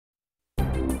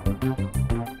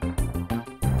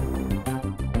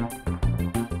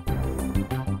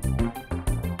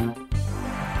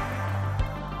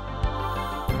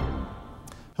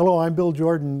Hello, I'm Bill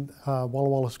Jordan, Walla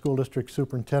Walla School District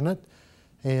Superintendent,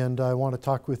 and I want to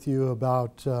talk with you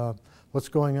about what's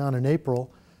going on in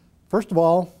April. First of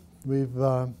all, we've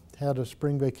had a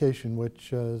spring vacation,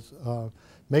 which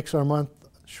makes our month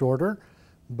shorter,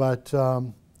 but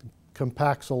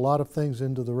compacts a lot of things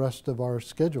into the rest of our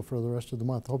schedule for the rest of the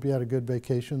month. Hope you had a good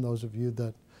vacation, those of you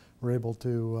that were able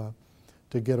to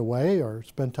get away or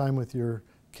spend time with your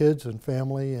kids and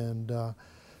family. And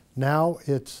now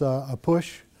it's a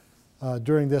push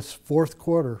during this fourth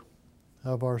quarter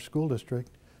of our school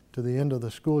district to the end of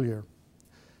the school year.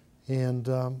 And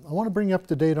I want to bring you up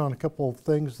to date on a couple of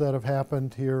things that have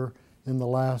happened here in the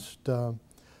last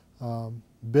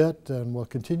bit and will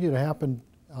continue to happen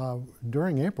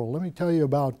during April. Let me tell you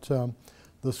about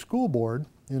the school board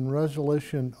in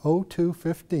Resolution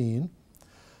 0215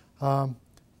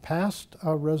 passed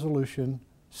a resolution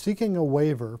seeking a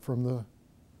waiver from the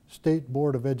State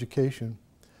Board of Education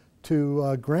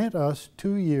to grant us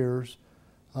 2 years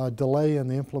delay in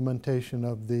the implementation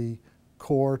of the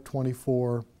Core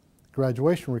 24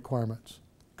 graduation requirements.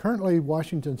 Currently,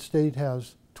 Washington State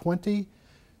has 20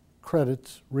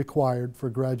 credits required for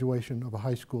graduation of a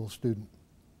high school student.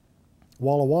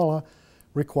 Walla Walla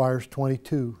requires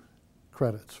 22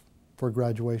 credits for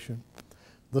graduation.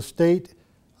 The state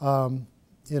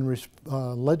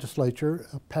legislature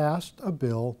passed a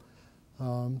bill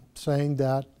saying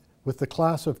that with the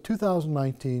class of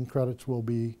 2019, credits will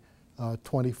be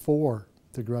 24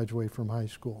 to graduate from high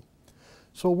school.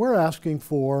 So we're asking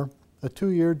for a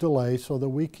 2-year delay so that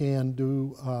we can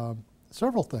do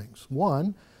several things.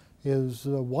 One is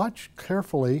watch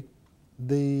carefully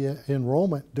the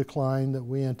enrollment decline that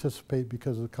we anticipate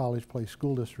because of the College Place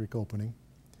School District opening.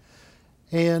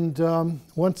 And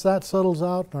once that settles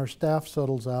out and our staff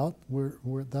settles out,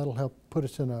 that'll help put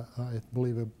us in I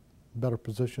believe, a better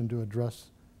position to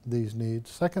address these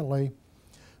needs. Secondly,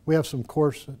 we have some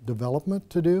course development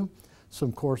to do,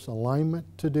 some course alignment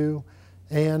to do,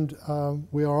 and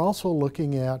we are also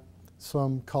looking at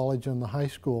some college and the high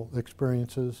school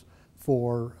experiences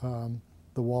for our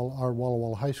Walla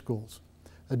Walla high schools.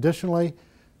 Additionally,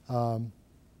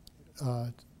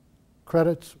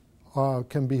 credits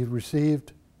can be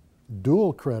received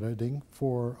dual crediting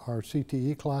for our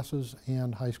CTE classes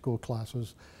and high school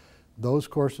classes. Those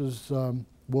courses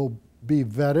will be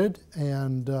vetted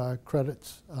and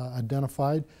credits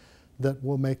identified that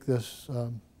will make this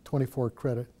 24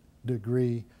 credit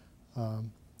degree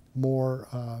more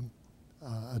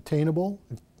attainable,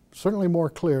 certainly more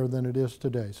clear than it is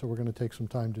today. So we're going to take some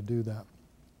time to do that.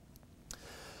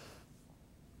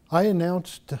 I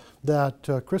announced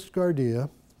that Chris Gardia,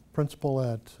 principal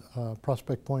at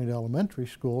Prospect Point Elementary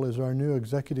School, is our new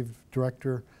Executive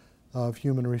Director of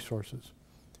Human Resources.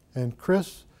 And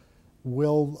Chris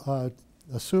will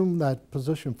assume that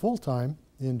position full-time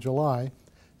in July,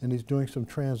 and he's doing some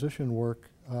transition work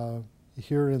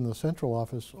here in the central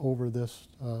office over this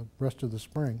rest of the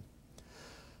spring.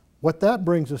 What that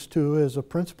brings us to is a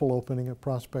principal opening at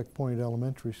Prospect Point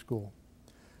Elementary School.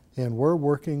 And we're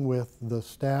working with the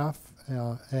staff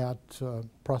at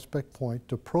Prospect Point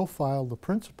to profile the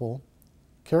principal,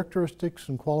 characteristics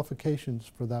and qualifications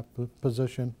for that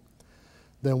position.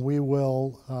 Then we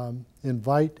will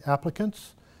invite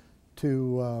applicants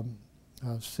to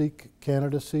seek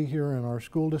candidacy here in our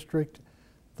school district.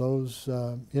 Those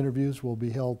interviews will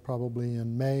be held probably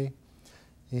in May,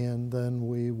 and then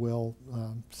we will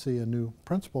see a new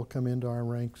principal come into our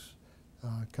ranks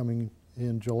coming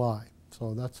in July.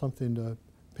 So that's something to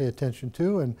pay attention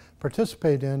to and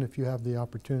participate in if you have the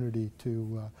opportunity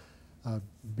to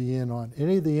be in on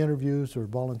any of the interviews or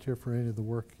volunteer for any of the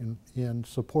work in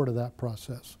support of that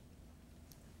process.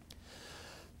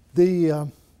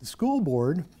 The school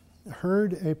board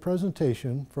heard a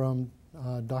presentation from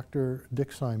Dr.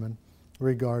 Dick Simon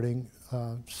regarding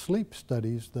sleep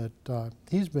studies that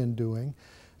he's been doing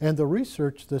and the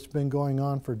research that's been going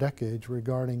on for decades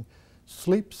regarding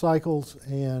sleep cycles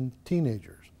and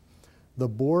teenagers. The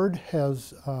board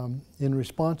has, in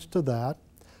response to that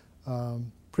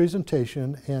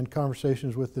presentation and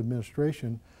conversations with the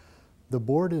administration, the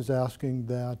board is asking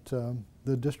that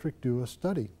the district do a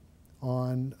study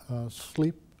on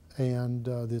sleep and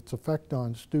its effect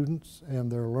on students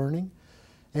and their learning,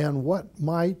 and what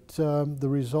might the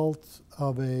results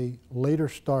of a later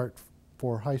start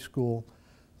for high school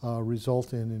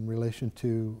result in relation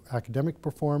to academic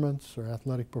performance or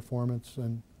athletic performance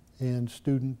and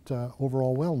student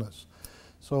overall wellness.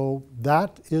 So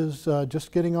that is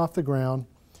just getting off the ground.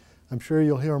 I'm sure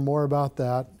you'll hear more about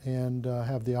that and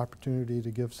have the opportunity to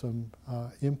give some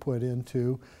input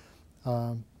into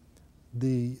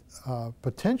the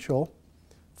potential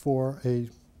for a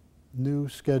new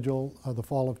schedule the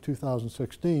fall of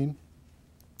 2016,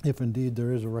 if indeed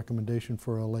there is a recommendation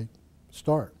for a late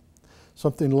start.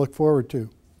 Something to look forward to.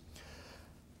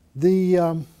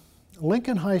 The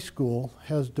Lincoln High School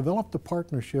has developed a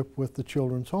partnership with the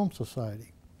Children's Home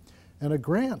Society, and a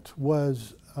grant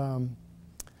was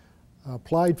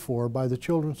applied for by the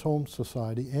Children's Home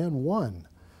Society and won.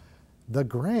 The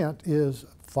grant is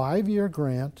a 5-year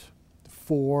grant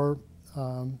for,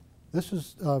 this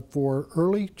is for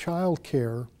early child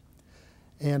care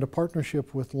and a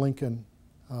partnership with Lincoln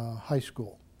High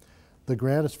School. The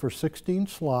grant is for 16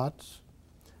 slots,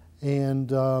 and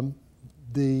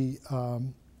the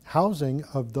housing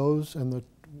of those and the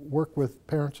work with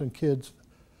parents and kids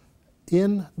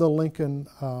in the Lincoln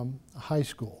High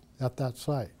School at that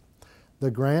site.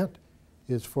 The grant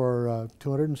is for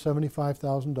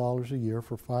 $275,000 a year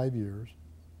for 5 years.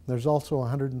 There's also a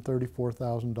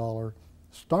 $134,000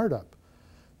 startup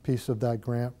piece of that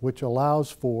grant, which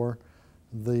allows for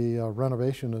the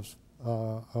renovation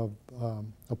of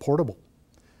a portable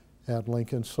at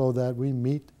Lincoln so that we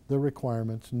meet the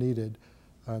requirements needed.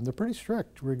 They're pretty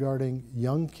strict regarding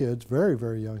young kids, very,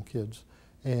 very young kids,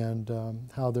 and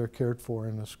how they're cared for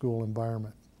in a school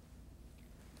environment.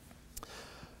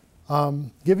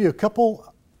 Give you a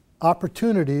couple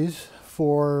opportunities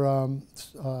for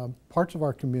parts of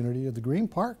our community. The Green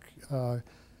Park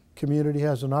community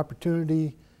has an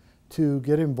opportunity to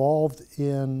get involved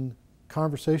in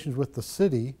conversations with the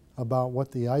city about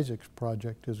what the Isaacs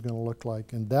project is going to look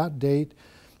like. And that date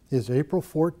is April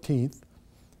 14th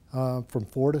from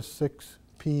 4 to 6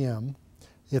 p.m.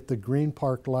 at the Green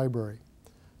Park Library.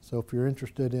 So if you're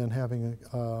interested in having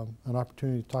an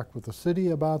opportunity to talk with the city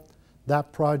about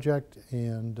that project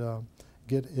and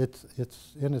get it's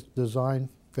in its design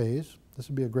phase, this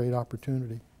would be a great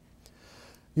opportunity.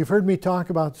 You've heard me talk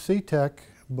about CTEC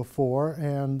before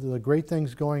and the great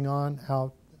things going on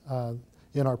out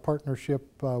in our partnership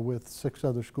with 6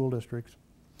 other school districts.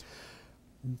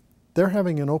 They're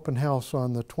having an open house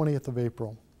on the 20th of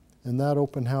April, and that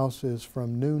open house is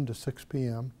from noon to 6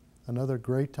 p.m. Another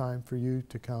great time for you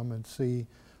to come and see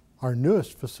our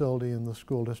newest facility in the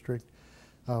school district.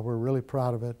 We're really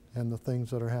proud of it and the things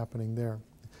that are happening there.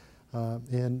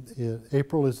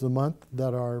 April is the month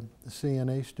that our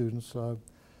CNA students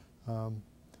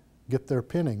get their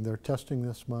pinning. They're testing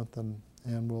this month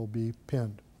and will be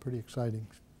pinned. Pretty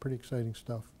exciting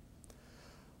stuff.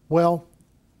 Well,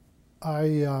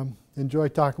 I enjoy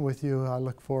talking with you. I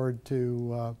look forward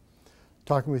to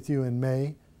talking with you in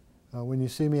May. When you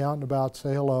see me out and about,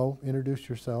 say hello, introduce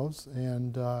yourselves,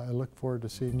 and I look forward to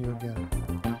seeing you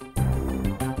again.